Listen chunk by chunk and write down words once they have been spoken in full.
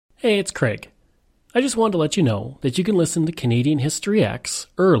Hey, it's Craig. I just wanted to let you know that you can listen to Canadian History X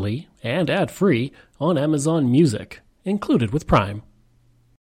early and ad-free on Amazon Music, included with Prime.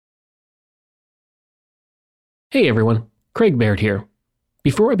 Hey everyone, Craig Baird here.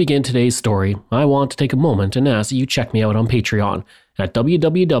 Before I begin today's story, I want to take a moment and ask that you check me out on Patreon at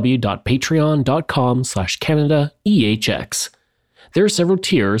www.patreon.com/CanadaEHX. There are several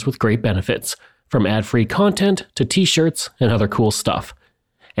tiers with great benefits, from ad-free content to t-shirts and other cool stuff.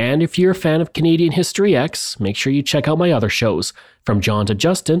 And if you're a fan of Canadian History X, make sure you check out my other shows, From John to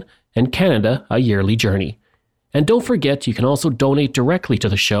Justin and Canada, A Yearly Journey. And don't forget, you can also donate directly to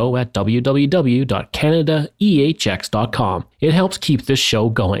the show at www.canadaehx.com. It helps keep this show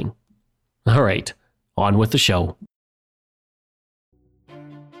going. Alright, on with the show.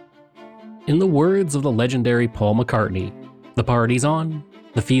 In the words of the legendary Paul McCartney, the party's on,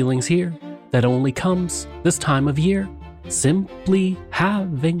 the feeling's here, that only comes this time of year. Simply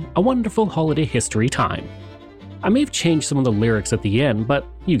having a wonderful holiday history time. I may have changed some of the lyrics at the end, but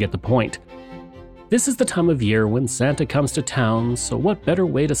you get the point. This is the time of year when Santa comes to town, so what better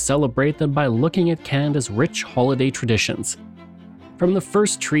way to celebrate than by looking at Canada's rich holiday traditions? From the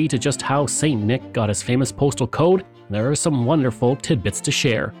first tree to just how St. Nick got his famous postal code, there are some wonderful tidbits to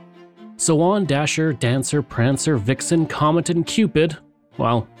share. So on Dasher, Dancer, Prancer, Vixen, Comet, and Cupid,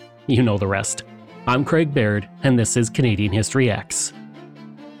 well, you know the rest. I'm Craig Baird, and this is Canadian History X.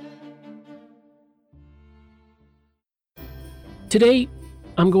 Today,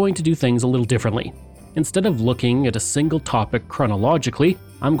 I'm going to do things a little differently. Instead of looking at a single topic chronologically,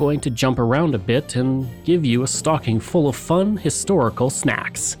 I'm going to jump around a bit and give you a stocking full of fun historical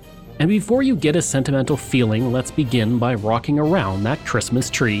snacks. And before you get a sentimental feeling, let's begin by rocking around that Christmas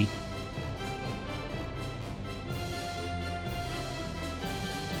tree.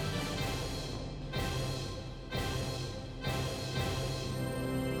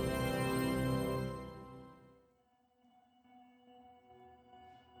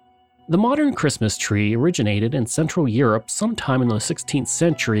 The modern Christmas tree originated in Central Europe sometime in the 16th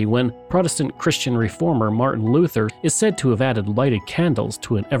century when Protestant Christian reformer Martin Luther is said to have added lighted candles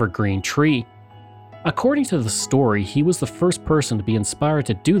to an evergreen tree. According to the story, he was the first person to be inspired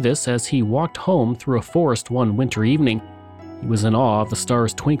to do this as he walked home through a forest one winter evening. He was in awe of the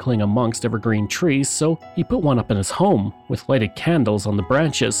stars twinkling amongst evergreen trees, so he put one up in his home with lighted candles on the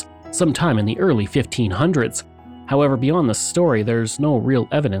branches, sometime in the early 1500s. However, beyond the story, there's no real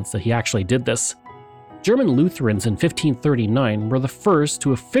evidence that he actually did this. German Lutherans in 1539 were the first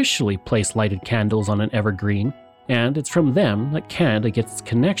to officially place lighted candles on an evergreen, and it's from them that Canada gets its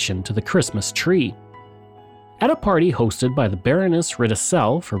connection to the Christmas tree. At a party hosted by the Baroness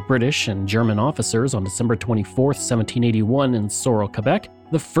Riedesel for British and German officers on December 24, 1781 in Sorel, Quebec,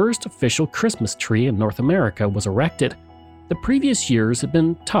 the first official Christmas tree in North America was erected. The previous years had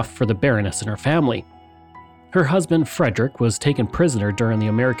been tough for the Baroness and her family. Her husband, Frederick, was taken prisoner during the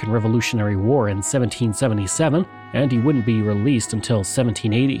American Revolutionary War in 1777, and he wouldn't be released until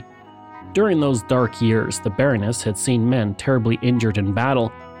 1780. During those dark years, the Baroness had seen men terribly injured in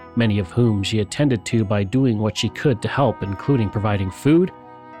battle, many of whom she attended to by doing what she could to help, including providing food,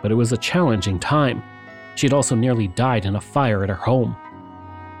 but it was a challenging time. She had also nearly died in a fire at her home.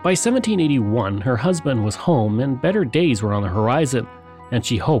 By 1781, her husband was home and better days were on the horizon, and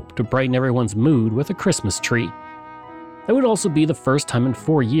she hoped to brighten everyone's mood with a Christmas tree. That would also be the first time in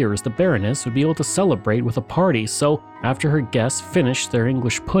 4 years the Baroness would be able to celebrate with a party, so after her guests finished their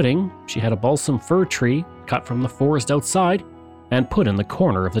English pudding, she had a balsam fir tree cut from the forest outside and put in the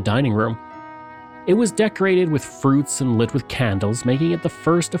corner of the dining room. It was decorated with fruits and lit with candles, making it the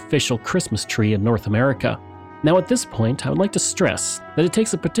first official Christmas tree in North America. Now at this point, I would like to stress that it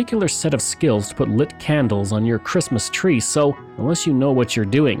takes a particular set of skills to put lit candles on your Christmas tree, so unless you know what you're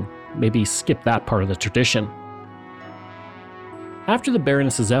doing, maybe skip that part of the tradition. After the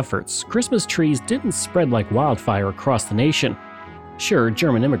Baroness's efforts, Christmas trees didn't spread like wildfire across the nation. Sure,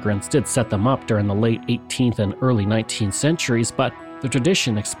 German immigrants did set them up during the late 18th and early 19th centuries, but the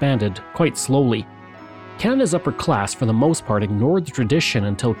tradition expanded quite slowly. Canada's upper class, for the most part, ignored the tradition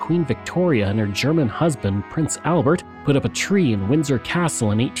until Queen Victoria and her German husband, Prince Albert, put up a tree in Windsor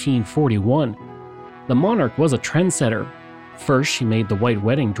Castle in 1841. The monarch was a trendsetter. First, she made the white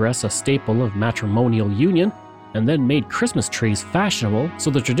wedding dress a staple of matrimonial union, and then made Christmas trees fashionable, so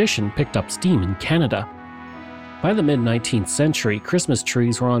the tradition picked up steam in Canada. By the mid-19th century, Christmas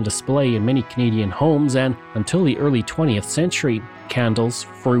trees were on display in many Canadian homes, and until the early 20th century, candles,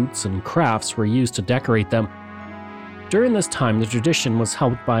 fruits, and crafts were used to decorate them. During this time, the tradition was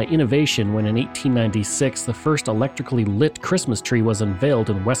helped by innovation when in 1896 the first electrically lit Christmas tree was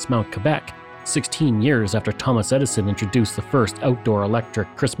unveiled in Westmount, Quebec, 16 years after Thomas Edison introduced the first outdoor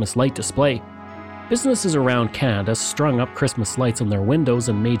electric Christmas light display. Businesses around Canada strung up Christmas lights on their windows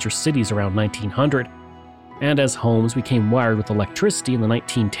in major cities around 1900. And as homes became wired with electricity in the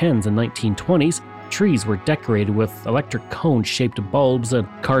 1910s and 1920s, trees were decorated with electric cone-shaped bulbs, and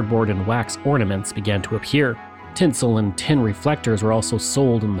cardboard and wax ornaments began to appear. Tinsel and tin reflectors were also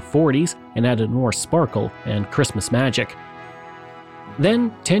sold in the 40s and added more sparkle and Christmas magic.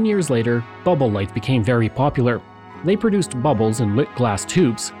 Then, 10 years later, bubble lights became very popular. They produced bubbles in lit glass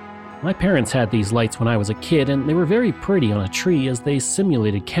tubes. My parents had these lights when I was a kid, and they were very pretty on a tree as they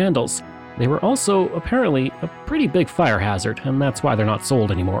simulated candles. They were also, apparently, a pretty big fire hazard, and that's why they're not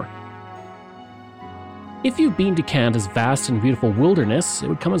sold anymore. If you've been to Canada's vast and beautiful wilderness, it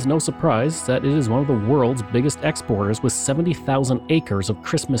would come as no surprise that it is one of the world's biggest exporters with 70,000 acres of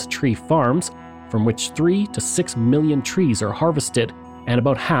Christmas tree farms, from which 3 to 6 million trees are harvested, and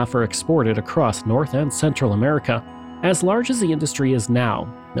about half are exported across North and Central America. As large as the industry is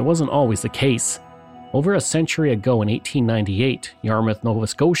now, it wasn't always the case. Over a century ago in 1898, Yarmouth, Nova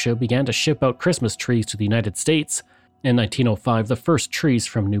Scotia began to ship out Christmas trees to the United States. In 1905, the first trees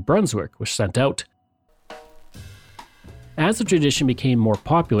from New Brunswick were sent out. As the tradition became more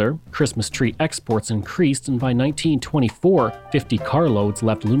popular, Christmas tree exports increased, and by 1924, 50 carloads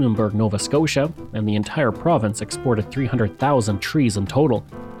left Lunenburg, Nova Scotia, and the entire province exported 300,000 trees in total.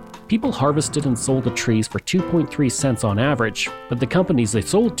 People harvested and sold the trees for 2.3 cents on average, but the companies they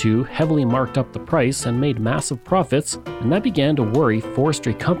sold to heavily marked up the price and made massive profits, and that began to worry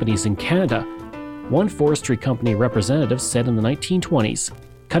forestry companies in Canada. One forestry company representative said in the 1920s,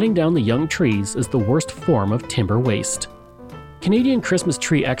 "Cutting down the young trees is the worst form of timber waste." Canadian Christmas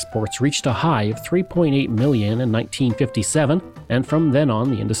tree exports reached a high of 3.8 million in 1957, and from then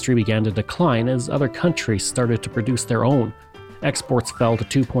on the industry began to decline as other countries started to produce their own. Exports fell to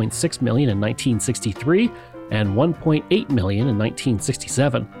 2.6 million in 1963 and 1.8 million in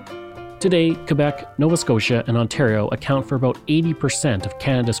 1967. Today, Quebec, Nova Scotia, and Ontario account for about 80% of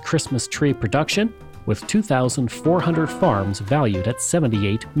Canada's Christmas tree production, with 2,400 farms valued at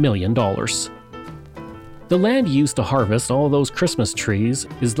 $78 million. The land used to harvest all those Christmas trees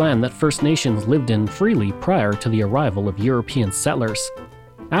is land that First Nations lived in freely prior to the arrival of European settlers.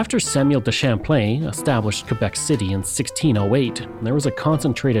 After Samuel de Champlain established Quebec City in 1608, there was a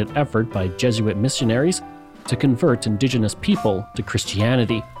concentrated effort by Jesuit missionaries to convert Indigenous people to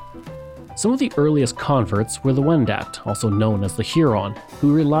Christianity. Some of the earliest converts were the Wendat, also known as the Huron,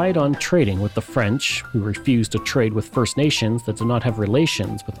 who relied on trading with the French, who refused to trade with First Nations that did not have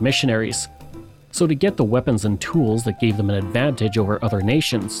relations with missionaries. So to get the weapons and tools that gave them an advantage over other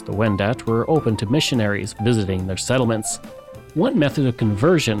nations, the Wendat were open to missionaries visiting their settlements. One method of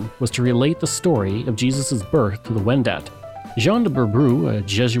conversion was to relate the story of Jesus' birth to the Wendat. Jean de Brebeuf, a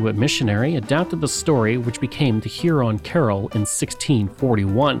Jesuit missionary, adapted the story, which became the Huron Carol in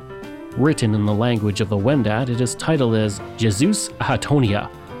 1641. Written in the language of the Wendat, it is titled as Jesus Ahatonia,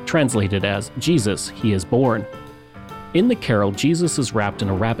 translated as Jesus, He is Born. In the carol, Jesus is wrapped in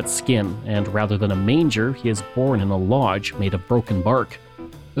a rabbit skin, and rather than a manger, he is born in a lodge made of broken bark.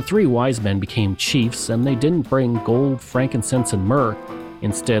 The 3 wise men became chiefs, and they didn't bring gold, frankincense, and myrrh.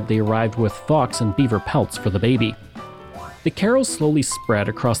 Instead, they arrived with fox and beaver pelts for the baby. The carol slowly spread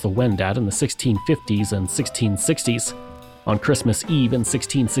across the Wendat in the 1650s and 1660s. On Christmas Eve in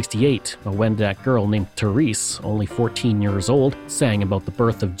 1668, a Wendat girl named Therese, only 14 years old, sang about the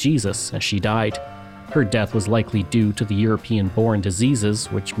birth of Jesus as she died. Her death was likely due to the European-born diseases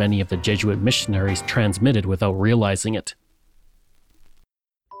which many of the Jesuit missionaries transmitted without realizing it.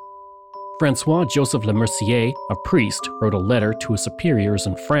 François-Joseph Le Mercier, a priest, wrote a letter to his superiors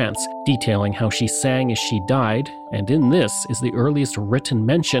in France detailing how she sang as she died, and in this is the earliest written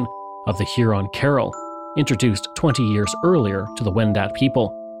mention of the Huron Carol, introduced 20 years earlier to the Wendat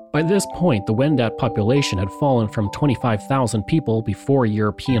people. By this point, the Wendat population had fallen from 25,000 people before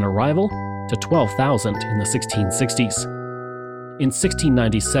European arrival to 12,000 in the 1660s. In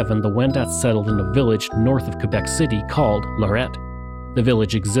 1697, the Wendat settled in a village north of Quebec City called Lorette. The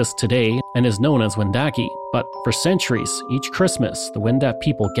village exists today and is known as Wendake, but for centuries, each Christmas, the Wendat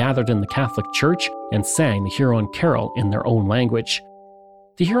people gathered in the Catholic Church and sang the Huron Carol in their own language.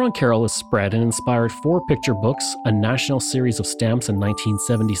 The Huron Carol is spread and inspired 4 picture books, a national series of stamps in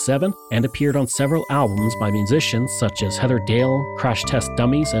 1977, and appeared on several albums by musicians such as Heather Dale, Crash Test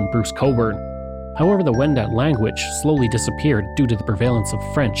Dummies, and Bruce Cockburn. However, the Wendat language slowly disappeared due to the prevalence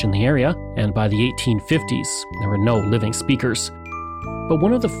of French in the area, and by the 1850s, there were no living speakers. But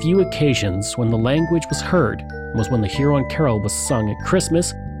one of the few occasions when the language was heard was when the Huron Carol was sung at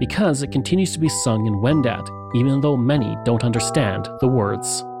Christmas, because it continues to be sung in Wendat, even though many don't understand the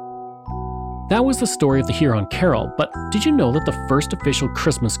words. That was the story of the Huron Carol, but did you know that the first official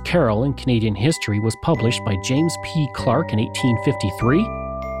Christmas carol in Canadian history was published by James P. Clark in 1853?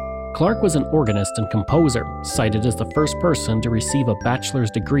 Clark was an organist and composer, cited as the first person to receive a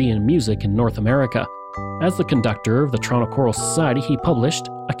bachelor's degree in music in North America. As the conductor of the Toronto Choral Society, he published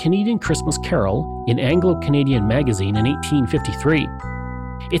A Canadian Christmas Carol in Anglo-Canadian Magazine in 1853.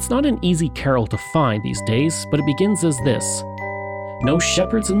 It's not an easy carol to find these days, but it begins as this. No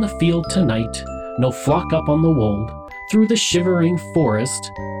shepherds in the field tonight, no flock up on the wold. Through the shivering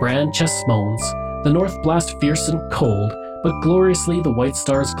forest, brand chest moans, the north blast fierce and cold, but gloriously the white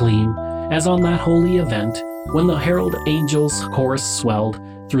stars gleam, as on that holy event, when the herald angels' chorus swelled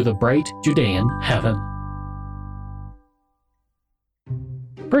through the bright Judean heaven.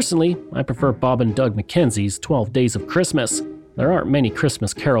 Personally, I prefer Bob and Doug McKenzie's 12 Days of Christmas. There aren't many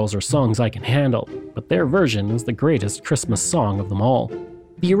Christmas carols or songs I can handle, but their version is the greatest Christmas song of them all.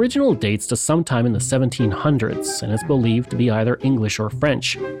 The original dates to sometime in the 1700s and is believed to be either English or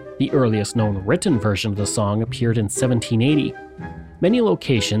French. The earliest known written version of the song appeared in 1780. Many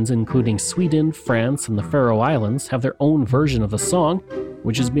locations, including Sweden, France, and the Faroe Islands, have their own version of the song,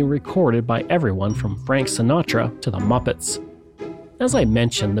 which has been recorded by everyone from Frank Sinatra to the Muppets. As I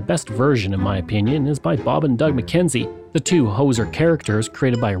mentioned, the best version, in my opinion, is by Bob and Doug McKenzie, the two Hoser characters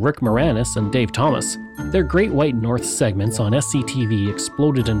created by Rick Moranis and Dave Thomas. Their Great White North segments on SCTV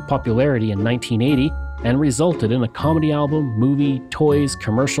exploded in popularity in 1980 and resulted in a comedy album, movie, toys,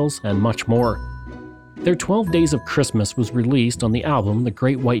 commercials, and much more. Their 12 Days of Christmas was released on the album The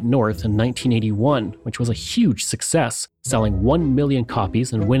Great White North in 1981, which was a huge success, selling 1 million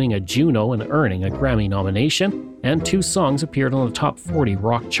copies and winning a Juno and earning a Grammy nomination, and 2 songs appeared on the top 40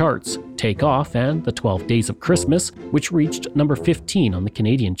 rock charts, Take Off and The 12 Days of Christmas, which reached number 15 on the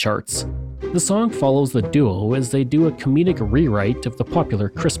Canadian charts. The song follows the duo as they do a comedic rewrite of the popular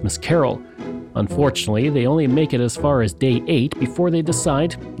Christmas carol. Unfortunately, they only make it as far as day 8 before they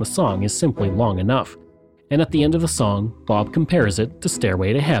decide the song is simply long enough. And at the end of the song, Bob compares it to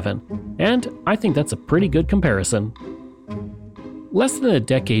Stairway to Heaven. And I think that's a pretty good comparison. Less than a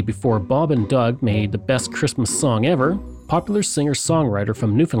decade before Bob and Doug made the best Christmas song ever, popular singer-songwriter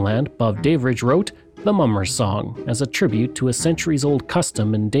from Newfoundland, Bob Daveridge, wrote The Mummers Song as a tribute to a centuries-old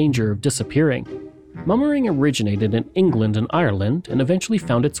custom in danger of disappearing. Mummering originated in England and Ireland and eventually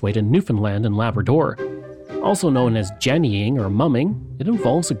found its way to Newfoundland and Labrador. Also known as jennying or mumming, it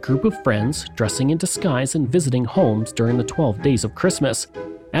involves a group of friends dressing in disguise and visiting homes during the 12 days of Christmas.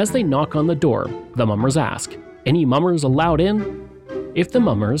 As they knock on the door, the mummers ask, "Any mummers allowed in?" If the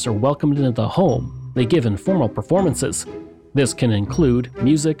mummers are welcomed into the home, they give informal performances. This can include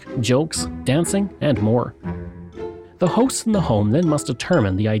music, jokes, dancing, and more. The hosts in the home then must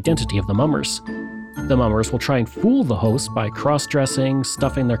determine the identity of the mummers. The mummers will try and fool the host by cross-dressing,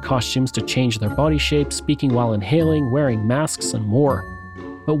 stuffing their costumes to change their body shape, speaking while inhaling, wearing masks, and more.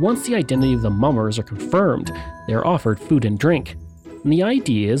 But once the identity of the mummers are confirmed, they are offered food and drink. And the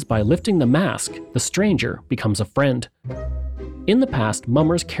idea is by lifting the mask, the stranger becomes a friend. In the past,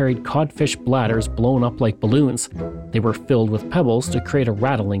 mummers carried codfish bladders blown up like balloons. They were filled with pebbles to create a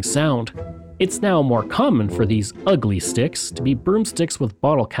rattling sound. It's now more common for these ugly sticks to be broomsticks with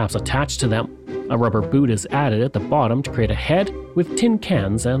bottle caps attached to them. A rubber boot is added at the bottom to create a head with tin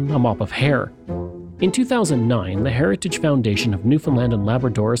cans and a mop of hair. In 2009, the Heritage Foundation of Newfoundland and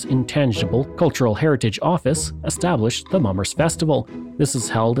Labrador's Intangible Cultural Heritage Office established the Mummers Festival. This is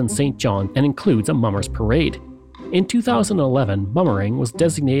held in St. John and includes a Mummers Parade. In 2011, mummering was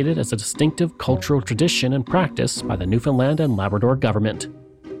designated as a distinctive cultural tradition and practice by the Newfoundland and Labrador government.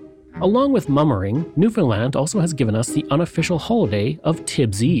 Along with mummering, Newfoundland also has given us the unofficial holiday of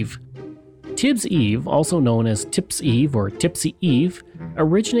Tibbs Eve. Tibbs Eve, also known as Tips Eve or Tipsy Eve,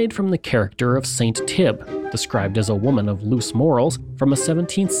 originated from the character of Saint Tib, described as a woman of loose morals from a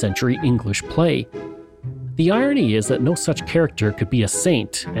 17th century English play. The irony is that no such character could be a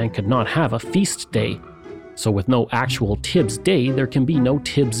saint and could not have a feast day. So with no actual Tibbs Day, there can be no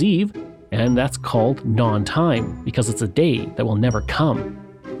Tibbs Eve, and that's called non-time, because it's a day that will never come.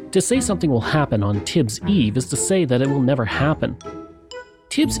 To say something will happen on Tibbs Eve is to say that it will never happen.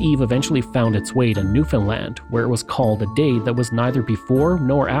 Tibbs Eve eventually found its way to Newfoundland, where it was called a day that was neither before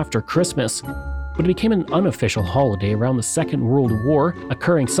nor after Christmas, but it became an unofficial holiday around the Second World War,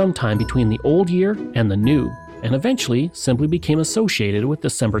 occurring sometime between the Old Year and the New, and eventually simply became associated with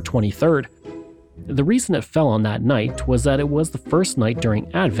December 23rd. The reason it fell on that night was that it was the first night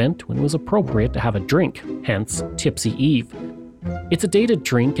during Advent when it was appropriate to have a drink, hence Tipsy Eve. It's a day to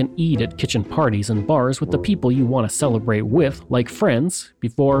drink and eat at kitchen parties and bars with the people you want to celebrate with, like friends,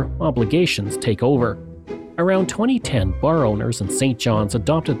 before obligations take over. Around 2010, bar owners in St. John's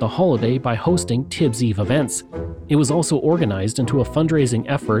adopted the holiday by hosting Tibbs Eve events. It was also organized into a fundraising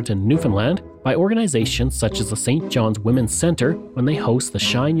effort in Newfoundland by organizations such as the St. John's Women's Centre when they host the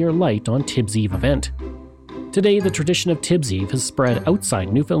Shine Your Light on Tibbs Eve event. Today, the tradition of Tibbs Eve has spread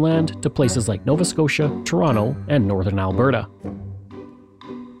outside Newfoundland to places like Nova Scotia, Toronto, and northern Alberta.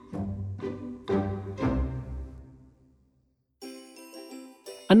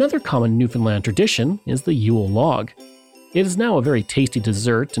 Another common Newfoundland tradition is the Yule log. It is now a very tasty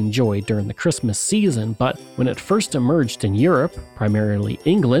dessert enjoyed during the Christmas season, but when it first emerged in Europe, primarily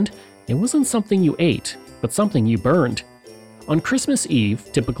England, it wasn't something you ate, but something you burned. On Christmas Eve,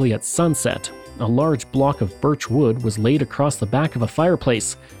 typically at sunset, a large block of birch wood was laid across the back of a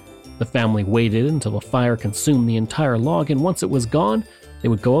fireplace. The family waited until the fire consumed the entire log, and once it was gone, they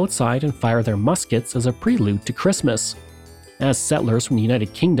would go outside and fire their muskets as a prelude to Christmas. As settlers from the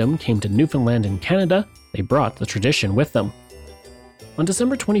United Kingdom came to Newfoundland and Canada, they brought the tradition with them. On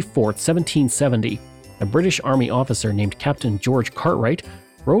December 24, 1770, a British Army officer named Captain George Cartwright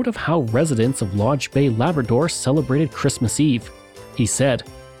wrote of how residents of Lodge Bay, Labrador celebrated Christmas Eve. He said,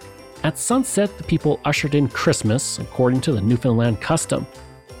 "At sunset, the people ushered in Christmas according to the Newfoundland custom.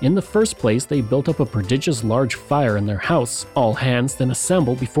 In the first place, they built up a prodigious large fire in their house. All hands then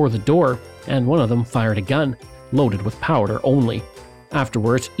assembled before the door, and one of them fired a gun, loaded with powder only.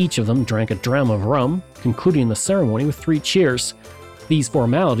 Afterwards, each of them drank a dram of rum, concluding the ceremony with 3 cheers. These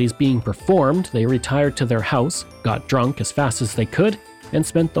formalities being performed, they retired to their house, got drunk as fast as they could, and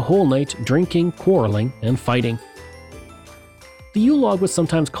spent the whole night drinking, quarreling, and fighting." The Yule log was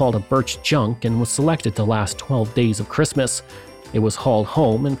sometimes called a birch junk and was selected to last 12 days of Christmas. It was hauled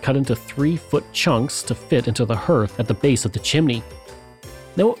home and cut into 3-foot chunks to fit into the hearth at the base of the chimney.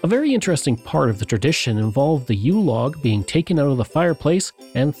 Now, a very interesting part of the tradition involved the Yule log being taken out of the fireplace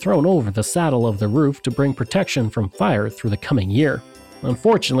and thrown over the saddle of the roof to bring protection from fire through the coming year.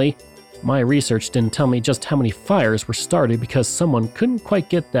 Unfortunately, my research didn't tell me just how many fires were started because someone couldn't quite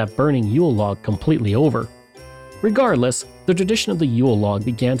get that burning Yule log completely over. Regardless, the tradition of the Yule log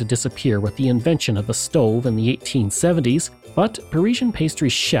began to disappear with the invention of the stove in the 1870s, but Parisian pastry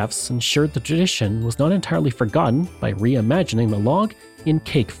chefs ensured the tradition was not entirely forgotten by reimagining the log in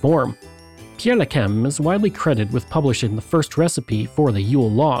cake form. Pierre Lacam is widely credited with publishing the first recipe for the Yule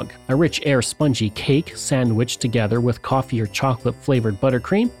log, a rich air-spongy cake sandwiched together with coffee or chocolate-flavored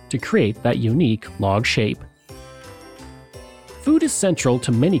buttercream to create that unique log shape. Food is central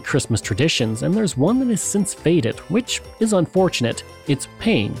to many Christmas traditions, and there's one that has since faded, which is unfortunate. It's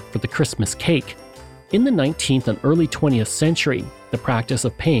paying for the Christmas cake. In the 19th and early 20th century, the practice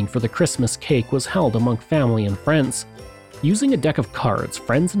of paying for the Christmas cake was held among family and friends. Using a deck of cards,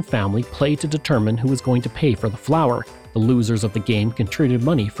 friends and family played to determine who was going to pay for the flour. The losers of the game contributed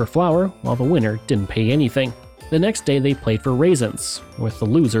money for flour, while the winner didn't pay anything. The next day they played for raisins, with the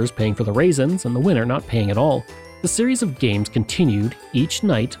losers paying for the raisins and the winner not paying at all. The series of games continued each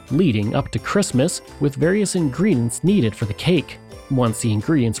night leading up to Christmas with various ingredients needed for the cake. Once the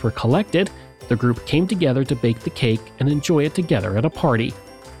ingredients were collected, the group came together to bake the cake and enjoy it together at a party.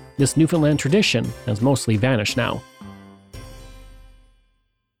 This Newfoundland tradition has mostly vanished now.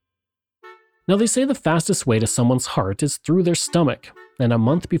 Now, they say the fastest way to someone's heart is through their stomach, and a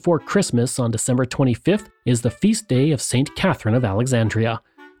month before Christmas on December 25th is the feast day of St. Catherine of Alexandria,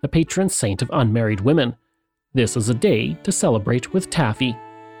 the patron saint of unmarried women. This is a day to celebrate with taffy.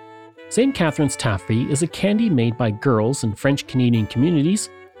 St. Catherine's taffy is a candy made by girls in French-Canadian communities,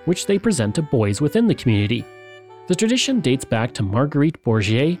 which they present to boys within the community. The tradition dates back to Marguerite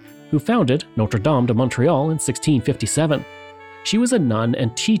Bourget, who founded Notre Dame de Montreal in 1657. She was a nun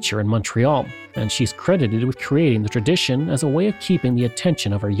and teacher in Montreal, and she's credited with creating the tradition as a way of keeping the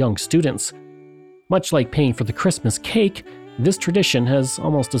attention of her young students. Much like paying for the Christmas cake, this tradition has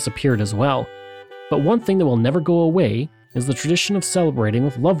almost disappeared as well. But one thing that will never go away is the tradition of celebrating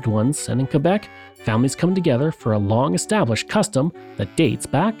with loved ones, and in Quebec, families come together for a long-established custom that dates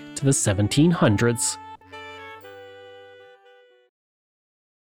back to the 1700s.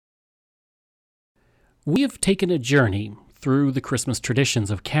 We have taken a journey through the Christmas traditions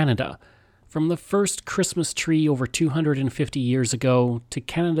of Canada, from the first Christmas tree over 250 years ago to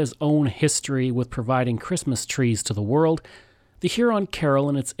Canada's own history with providing Christmas trees to the world, the Huron Carol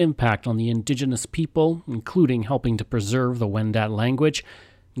and its impact on the Indigenous people, including helping to preserve the Wendat language,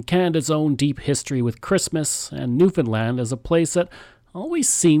 and Canada's own deep history with Christmas, and Newfoundland as a place that always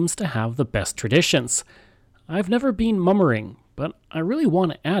seems to have the best traditions. I've never been mummering, but I really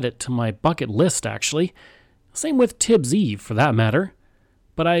want to add it to my bucket list actually. Same with Tibbs Eve for that matter.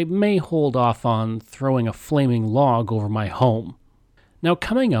 But I may hold off on throwing a flaming log over my home. Now,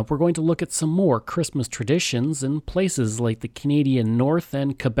 coming up, we're going to look at some more Christmas traditions in places like the Canadian North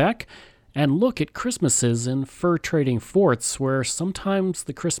and Quebec, and look at Christmases in fur trading forts where sometimes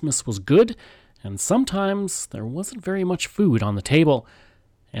the Christmas was good, and sometimes there wasn't very much food on the table.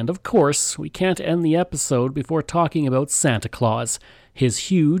 And of course, we can't end the episode before talking about Santa Claus, his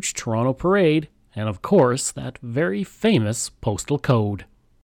huge Toronto parade, and of course, that very famous postal code.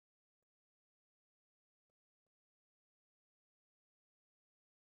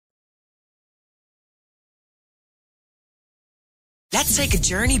 Let's take a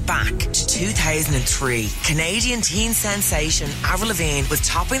journey back to 2003. Canadian teen sensation Avril Lavigne was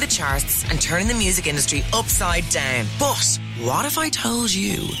topping the charts and turning the music industry upside down. But what if I told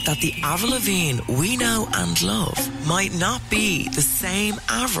you that the Avril Lavigne we know and love might not be the same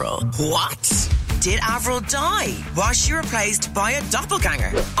Avril? What? Did Avril die? Was she replaced by a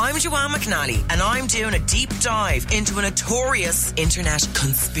doppelganger? I'm Joanne McNally, and I'm doing a deep dive into a notorious internet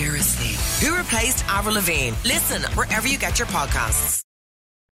conspiracy. Who replaced Avril Lavigne? Listen wherever you get your podcasts.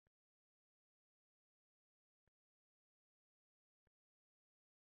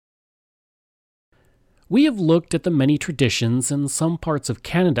 We have looked at the many traditions in some parts of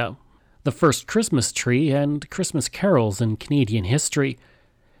Canada, the first Christmas tree and Christmas carols in Canadian history.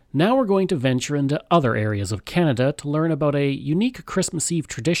 Now we're going to venture into other areas of Canada to learn about a unique Christmas Eve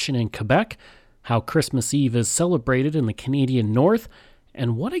tradition in Quebec, how Christmas Eve is celebrated in the Canadian North,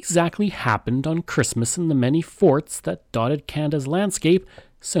 and what exactly happened on Christmas in the many forts that dotted Canada's landscape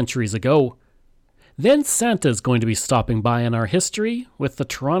centuries ago. Then Santa's going to be stopping by in our history with the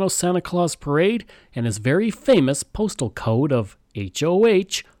Toronto Santa Claus Parade and his very famous postal code of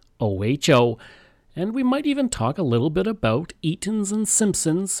HOH-OHO. And we might even talk a little bit about Eaton's and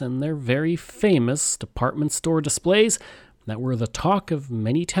Simpsons and their very famous department store displays that were the talk of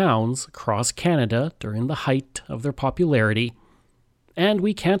many towns across Canada during the height of their popularity. And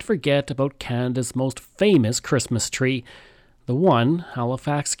we can't forget about Canada's most famous Christmas tree, the one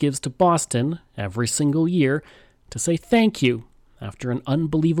Halifax gives to Boston every single year to say thank you after an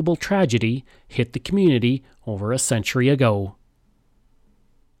unbelievable tragedy hit the community over a century ago.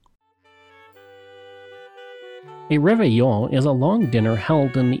 A réveillon is a long dinner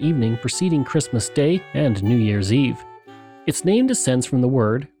held in the evening preceding Christmas Day and New Year's Eve. Its name descends from the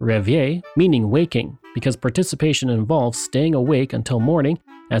word réveiller, meaning waking, because participation involves staying awake until morning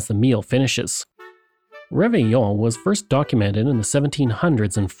as the meal finishes. Réveillon was first documented in the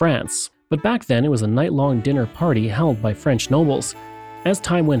 1700s in France, but back then it was a night-long dinner party held by French nobles. As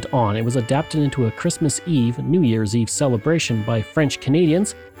time went on, it was adapted into a Christmas Eve, New Year's Eve celebration by French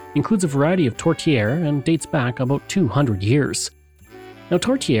Canadians, includes a variety of tourtière, and dates back about 200 years. Now,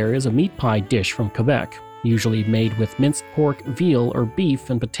 tourtière is a meat pie dish from Quebec, usually made with minced pork, veal, or beef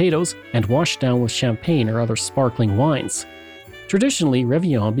and potatoes, and washed down with champagne or other sparkling wines. Traditionally,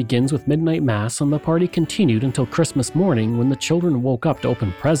 Réveillon begins with midnight mass, and the party continued until Christmas morning when the children woke up to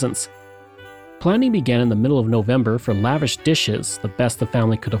open presents. Planning began in the middle of November for lavish dishes, the best the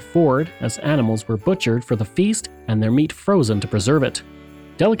family could afford, as animals were butchered for the feast and their meat frozen to preserve it.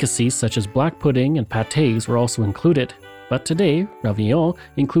 Delicacies such as black pudding and pâtés were also included, but today, Réveillon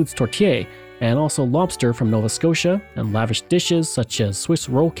includes tourtière and also lobster from Nova Scotia and lavish dishes such as Swiss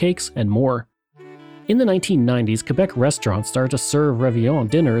roll cakes and more. In the 1990s, Quebec restaurants started to serve Réveillon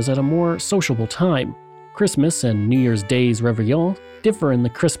dinners at a more sociable time. Christmas and New Year's Day's Réveillon differ in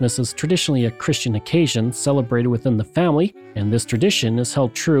that Christmas is traditionally a Christian occasion celebrated within the family, and this tradition is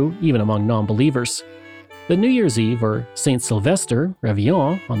held true even among non-believers. The New Year's Eve, or Saint Sylvester,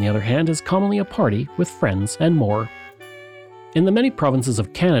 Réveillon, on the other hand, is commonly a party with friends and more. In the many provinces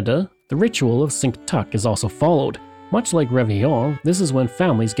of Canada, the ritual of Cinq Tuck is also followed. Much like Réveillon, this is when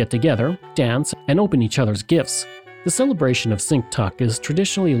families get together, dance, and open each other's gifts. The celebration of Cinq Tuck is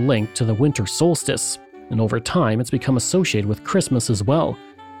traditionally linked to the winter solstice, and over time it's become associated with Christmas as well.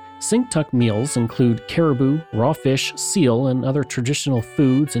 Cinq Tuck meals include caribou, raw fish, seal, and other traditional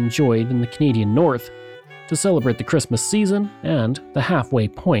foods enjoyed in the Canadian North, to celebrate the Christmas season and the halfway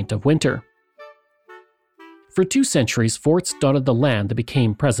point of winter. For 2 centuries, forts dotted the land that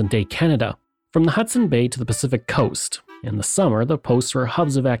became present-day Canada, from the Hudson Bay to the Pacific Coast. In the summer, the posts were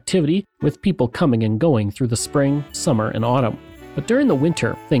hubs of activity, with people coming and going through the spring, summer, and autumn. But during the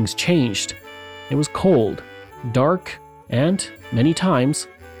winter, things changed. It was cold, dark, and, many times,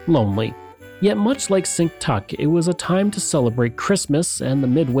 lonely. Yet much like Cinq Tuck, it was a time to celebrate Christmas and the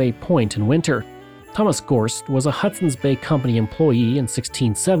midway point in winter. Thomas Gorst was a Hudson's Bay Company employee in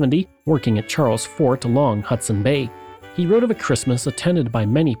 1670, working at Charles Fort along Hudson Bay. He wrote of a Christmas attended by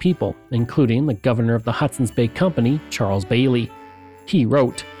many people, including the governor of the Hudson's Bay Company, Charles Bailey. He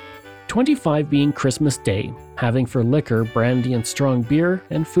wrote, "25 being Christmas Day, having for liquor brandy and strong beer,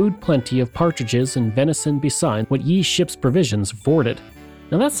 and food plenty of partridges and venison beside what ye ship's provisions afforded.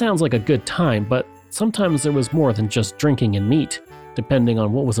 Now that sounds like a good time, but sometimes there was more than just drinking and meat. Depending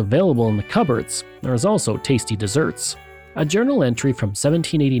on what was available in the cupboards, there was also tasty desserts. A journal entry from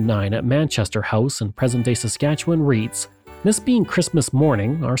 1789 at Manchester House in present-day Saskatchewan reads, "This being Christmas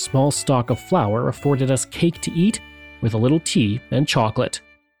morning, our small stock of flour afforded us cake to eat, with a little tea and chocolate."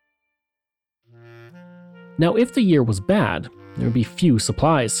 Now, if the year was bad, there would be few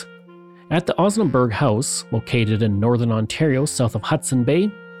supplies. At the Osnaburg House, located in northern Ontario south of Hudson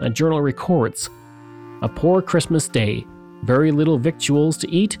Bay, a journal records, "A poor Christmas day, very little victuals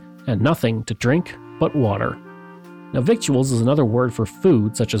to eat, and nothing to drink but water." Now, victuals is another word for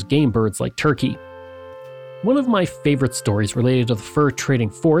food such as game birds like turkey. One of my favorite stories related to the fur trading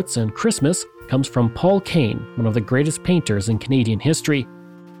forts and Christmas comes from Paul Kane, one of the greatest painters in Canadian history.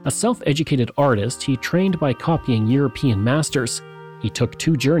 A self-educated artist, he trained by copying European masters. He took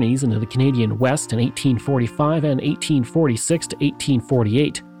 2 journeys into the Canadian West in 1845 and 1846 to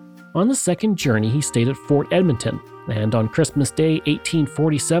 1848. On the second journey, he stayed at Fort Edmonton, and on Christmas Day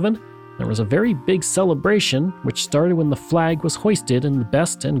 1847, there was a very big celebration which started when the flag was hoisted in the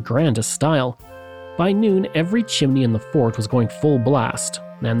best and grandest style. By noon, every chimney in the fort was going full blast,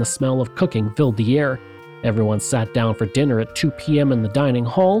 and the smell of cooking filled the air. Everyone sat down for dinner at 2 p.m. in the dining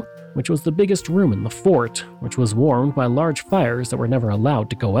hall, which was the biggest room in the fort, which was warmed by large fires that were never allowed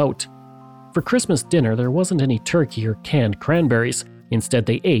to go out. For Christmas dinner, there wasn't any turkey or canned cranberries. Instead,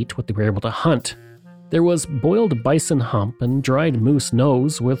 they ate what they were able to hunt. There was boiled bison hump and dried moose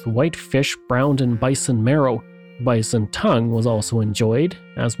nose with white fish browned in bison marrow. Bison tongue was also enjoyed,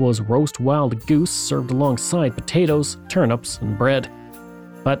 as was roast wild goose served alongside potatoes, turnips, and bread.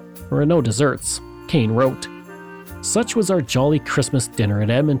 But there were no desserts, Kane wrote. "Such was our jolly Christmas dinner at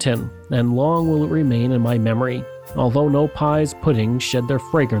Edmonton, and long will it remain in my memory, although no pies, puddings shed their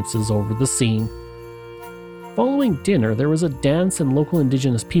fragrances over the scene." Following dinner, there was a dance, and local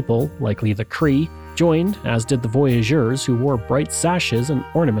Indigenous people, likely the Cree, joined, as did the voyageurs who wore bright sashes and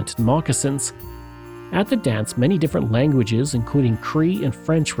ornamented moccasins. At the dance, many different languages, including Cree and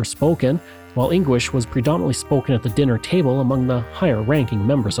French, were spoken, while English was predominantly spoken at the dinner table among the higher-ranking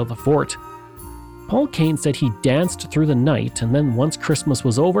members of the fort. Paul Kane said he danced through the night, and then once Christmas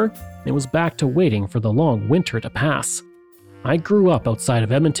was over, it was back to waiting for the long winter to pass. "I grew up outside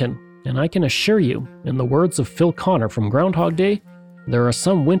of Edmonton, and I can assure you, in the words of Phil Connor from Groundhog Day, there are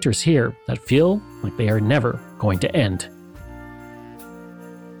some winters here that feel like they are never going to end."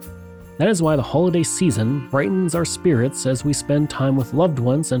 That is why the holiday season brightens our spirits as we spend time with loved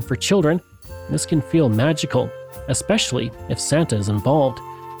ones, and for children, this can feel magical, especially if Santa is involved.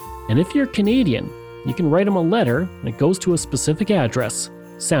 And if you're Canadian, you can write him a letter that goes to a specific address,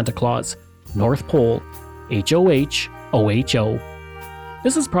 Santa Claus, North Pole, HOH,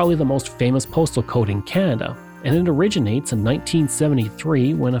 This is probably the most famous postal code in Canada, and it originates in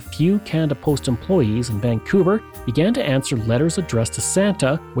 1973 when a few Canada Post employees in Vancouver began to answer letters addressed to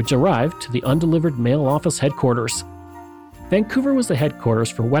Santa, which arrived to the undelivered mail office headquarters. Vancouver was the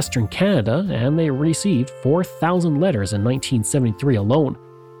headquarters for Western Canada, and they received 4,000 letters in 1973 alone.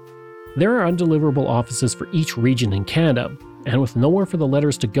 There are undeliverable offices for each region in Canada, and with nowhere for the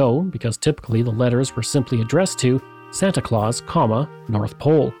letters to go, because typically the letters were simply addressed to Santa Claus, North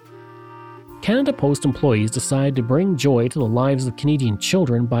Pole. Canada Post employees decided to bring joy to the lives of Canadian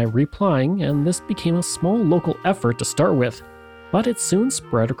children by replying, and this became a small local effort to start with, but it soon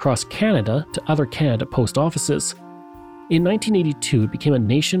spread across Canada to other Canada Post offices. In 1982, it became a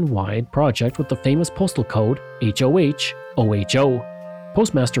nationwide project with the famous postal code HOH.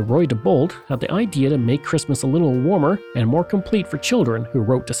 Postmaster Roy DeBolt had the idea to make Christmas a little warmer and more complete for children who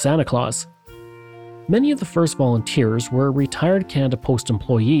wrote to Santa Claus. Many of the first volunteers were retired Canada Post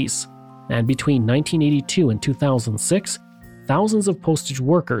employees, and between 1982 and 2006, thousands of postage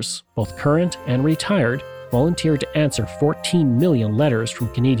workers, both current and retired, volunteered to answer 14 million letters from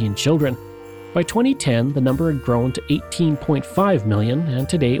Canadian children. By 2010, the number had grown to 18.5 million, and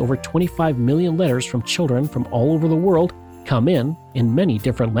today over 25 million letters from children from all over the world come in many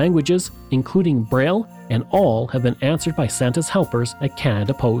different languages, including Braille, and all have been answered by Santa's helpers at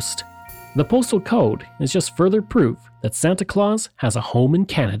Canada Post. The postal code is just further proof that Santa Claus has a home in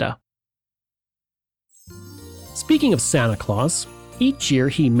Canada. Speaking of Santa Claus, each year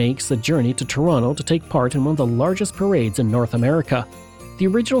he makes the journey to Toronto to take part in one of the largest parades in North America. The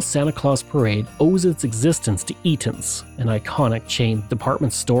original Santa Claus parade owes its existence to Eaton's, an iconic chain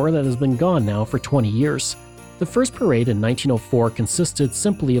department store that has been gone now for 20 years. The first parade in 1904 consisted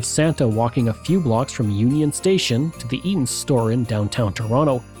simply of Santa walking a few blocks from Union Station to the Eaton's store in downtown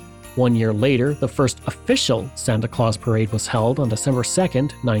Toronto. 1 year later, the first official Santa Claus parade was held on December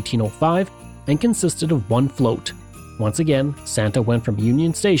 2nd, 1905, and consisted of one float. Once again, Santa went from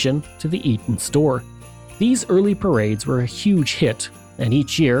Union Station to the Eaton store. These early parades were a huge hit, and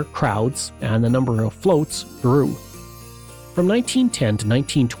each year, crowds and the number of floats grew. From 1910 to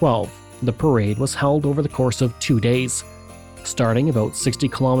 1912, the parade was held over the course of 2 days. Starting about 60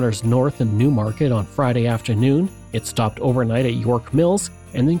 kilometers north in Newmarket on Friday afternoon, it stopped overnight at York Mills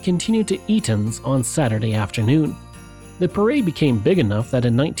and then continued to Eaton's on Saturday afternoon. The parade became big enough that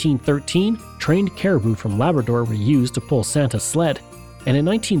in 1913, trained caribou from Labrador were used to pull Santa's sled, and in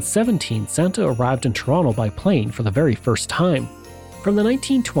 1917, Santa arrived in Toronto by plane for the very first time. From the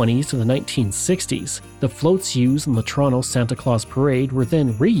 1920s to the 1960s, the floats used in the Toronto Santa Claus Parade were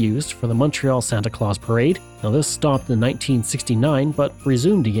then reused for the Montreal Santa Claus Parade. Now this stopped in 1969 but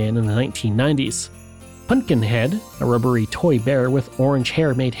resumed again in the 1990s. Pumpkinhead, a rubbery toy bear with orange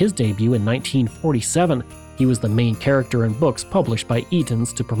hair, made his debut in 1947. He was the main character in books published by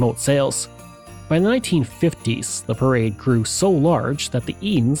Eaton's to promote sales. By the 1950s, the parade grew so large that the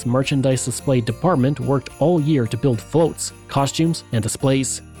Eaton's merchandise display department worked all year to build floats, costumes, and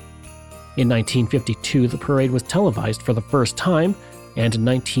displays. In 1952, the parade was televised for the first time, and in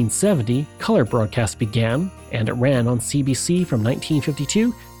 1970, color broadcasts began, and it ran on CBC from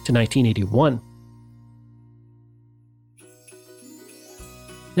 1952 to 1981.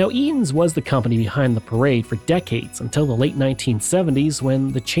 Now, Eaton's was the company behind the parade for decades until the late 1970s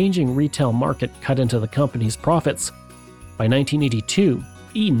when the changing retail market cut into the company's profits. By 1982,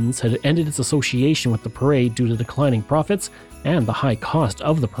 Eaton's had ended its association with the parade due to declining profits and the high cost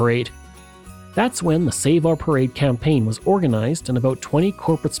of the parade. That's when the Save Our Parade campaign was organized and about 20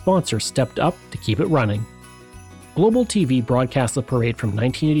 corporate sponsors stepped up to keep it running. Global TV broadcast the parade from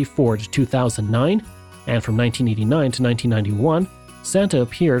 1984 to 2009, and from 1989 to 1991, Santa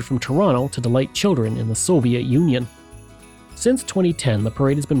appeared from Toronto to delight children in the Soviet Union. Since 2010, the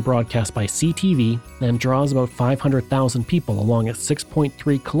parade has been broadcast by CTV and draws about 500,000 people along its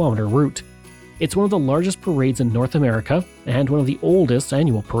 6.3-kilometer route. It's one of the largest parades in North America and one of the oldest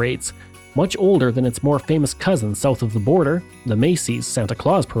annual parades, much older than its more famous cousin south of the border, the Macy's Santa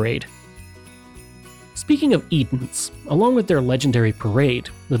Claus Parade. Speaking of Eaton's, along with their legendary parade,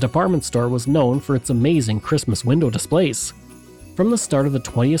 the department store was known for its amazing Christmas window displays. From the start of the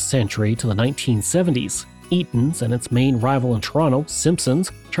 20th century to the 1970s, Eaton's and its main rival in Toronto, Simpsons,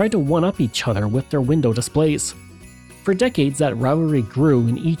 tried to one-up each other with their window displays. For decades, that rivalry grew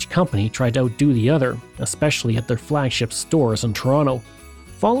and each company tried to outdo the other, especially at their flagship stores in Toronto.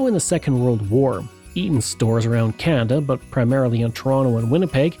 Following the Second World War, Eaton's stores around Canada, but primarily in Toronto and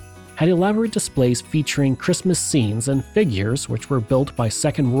Winnipeg, had elaborate displays featuring Christmas scenes and figures which were built by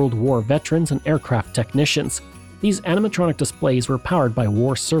Second World War veterans and aircraft technicians. These animatronic displays were powered by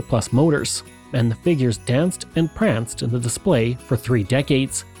war surplus motors, and the figures danced and pranced in the display for 3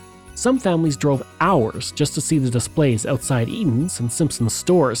 decades. Some families drove hours just to see the displays outside Eaton's and Simpson's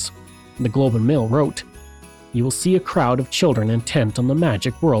stores. The Globe and Mail wrote, "You will see a crowd of children intent on the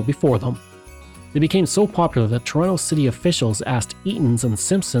magic world before them." They became so popular that Toronto city officials asked Eaton's and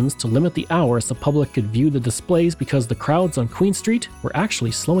Simpson's to limit the hours the public could view the displays because the crowds on Queen Street were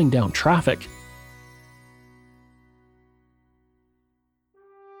actually slowing down traffic.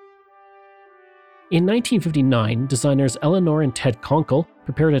 In 1959, designers Eleanor and Ted Conkle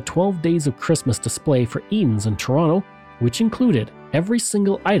prepared a 12 Days of Christmas display for Eaton's in Toronto, which included every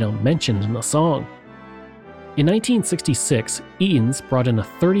single item mentioned in the song. In 1966, Eaton's brought in a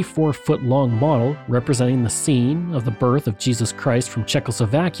 34-foot-long model representing the scene of the birth of Jesus Christ from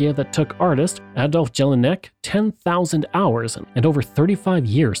Czechoslovakia that took artist Adolf Jelinek 10,000 hours and over 35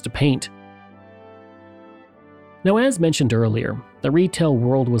 years to paint. Now, as mentioned earlier, the retail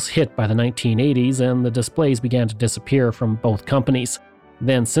world was hit by the 1980s and the displays began to disappear from both companies.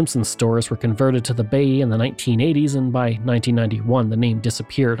 Then Simpsons stores were converted to the Bay in the 1980s, and by 1991 the name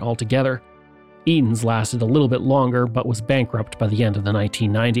disappeared altogether. Eaton's lasted a little bit longer but was bankrupt by the end of the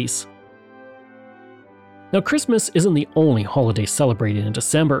 1990s. Now, Christmas isn't the only holiday celebrated in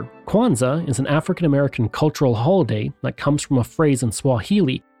December. Kwanzaa is an African American cultural holiday that comes from a phrase in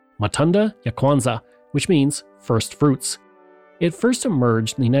Swahili, Matunda ya Kwanzaa, which means first fruits. It first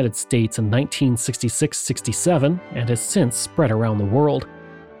emerged in the United States in 1966-67 and has since spread around the world.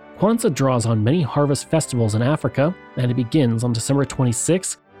 Kwanzaa draws on many harvest festivals in Africa, and it begins on December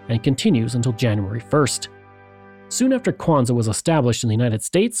 26th and continues until January 1st. Soon after Kwanzaa was established in the United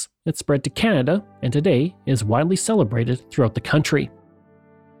States, it spread to Canada and today is widely celebrated throughout the country.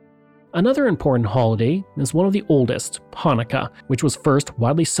 Another important holiday is one of the oldest, Hanukkah, which was first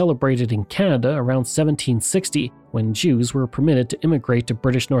widely celebrated in Canada around 1760 when Jews were permitted to immigrate to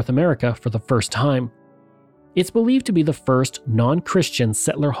British North America for the first time. It's believed to be the first non-Christian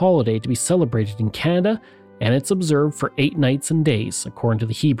settler holiday to be celebrated in Canada, and it's observed for 8 nights and days according to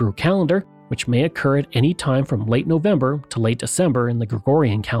the Hebrew calendar, which may occur at any time from late November to late December in the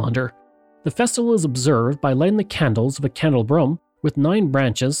Gregorian calendar. The festival is observed by lighting the candles of a candelabrum with 9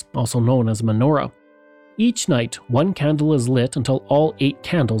 branches, also known as a menorah. Each night, 1 candle is lit until all 8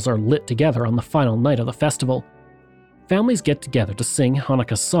 candles are lit together on the final night of the festival. Families get together to sing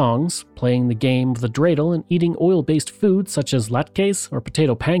Hanukkah songs, playing the game of the dreidel and eating oil-based foods such as latkes or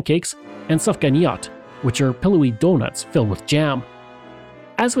potato pancakes and sufganiyot, which are pillowy donuts filled with jam.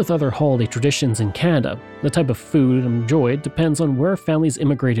 As with other holiday traditions in Canada, the type of food enjoyed depends on where families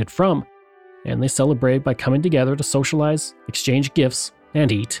immigrated from, and they celebrate by coming together to socialize, exchange gifts,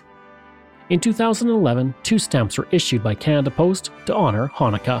 and eat. In 2011, 2 stamps were issued by Canada Post to honor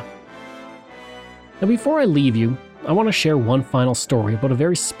Hanukkah. Now before I leave you, I want to share one final story about a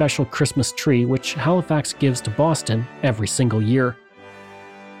very special Christmas tree which Halifax gives to Boston every single year.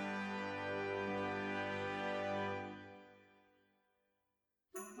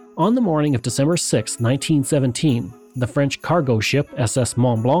 On the morning of December 6, 1917, the French cargo ship SS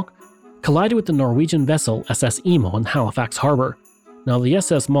Mont Blanc collided with the Norwegian vessel SS Imo in Halifax Harbor. Now the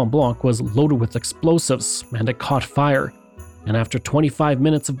SS Mont Blanc was loaded with explosives and it caught fire, and after 25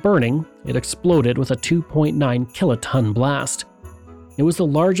 minutes of burning, it exploded with a 2.9 kiloton blast. It was the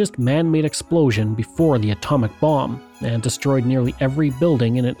largest man-made explosion before the atomic bomb and destroyed nearly every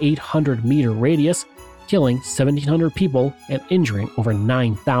building in an 800-meter radius, killing 1,700 people and injuring over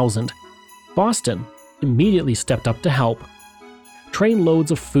 9,000. Boston immediately stepped up to help.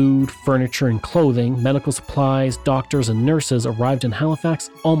 Trainloads of food, furniture, and clothing, medical supplies, doctors, and nurses arrived in Halifax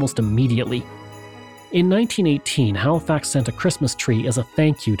almost immediately. In 1918, Halifax sent a Christmas tree as a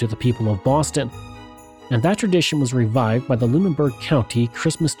thank you to the people of Boston, and that tradition was revived by the Lunenburg County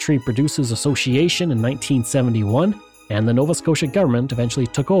Christmas Tree Producers Association in 1971, and the Nova Scotia government eventually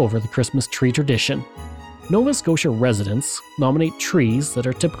took over the Christmas tree tradition. Nova Scotia residents nominate trees that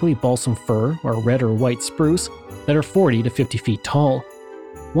are typically balsam fir or red or white spruce that are 40 to 50 feet tall.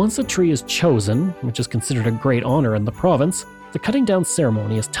 Once a tree is chosen, which is considered a great honor in the province, the cutting down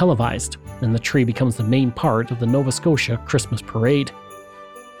ceremony is televised, and the tree becomes the main part of the Nova Scotia Christmas parade.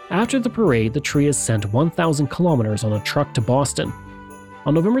 After the parade, the tree is sent 1,000 kilometers on a truck to Boston.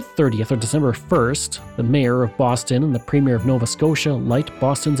 On November 30th or December 1st, the mayor of Boston and the premier of Nova Scotia light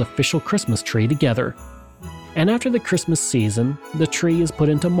Boston's official Christmas tree together. And after the Christmas season, the tree is put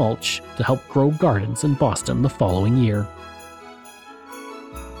into mulch to help grow gardens in Boston the following year.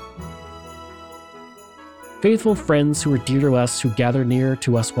 Faithful friends who are dear to us, who gather near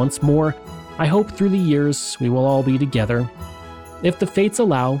to us once more, I hope through the years we will all be together. If the fates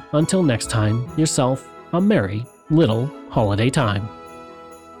allow, until next time, yourself a merry little holiday time.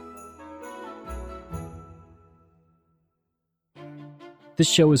 This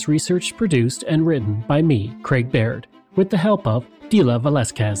show is researched, produced, and written by me, Craig Baird, with the help of Dila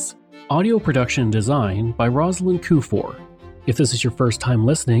Velasquez. Audio production and design by Rosalind Kufor. If this is your first time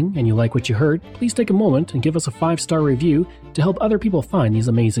listening and you like what you heard, please take a moment and give us a 5-star review to help other people find these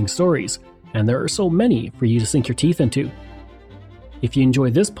amazing stories. And there are so many for you to sink your teeth into. If you enjoy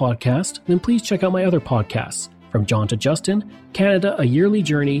this podcast, then please check out my other podcasts, From John to Justin, Canada, A Yearly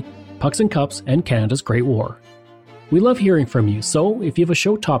Journey, Pucks and Cups, and Canada's Great War. We love hearing from you, so if you have a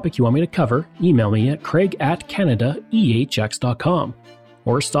show topic you want me to cover, email me at craig@canadaehx.com,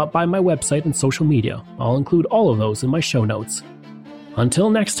 or stop by my website and social media. I'll include all of those in my show notes. Until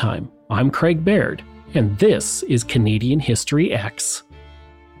next time, I'm Craig Baird, and this is Canadian History X.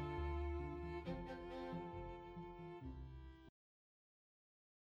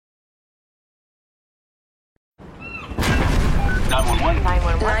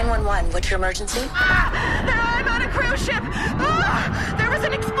 What's your emergency? I'm on a cruise ship! There was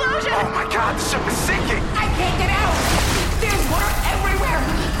an explosion! Oh my god, the ship is sinking! I can't get out! There's water everywhere!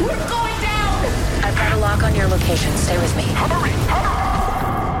 We're going down! I've got a lock on your location. Stay with me. Hurry!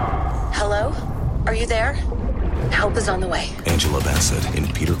 Hello? Are you there? Help is on the way. Angela Bassett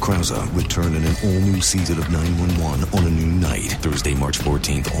and Peter Krause return in an all-new season of 911 on a new night. Thursday, March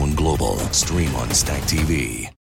 14th on Global. Stream on Stack TV.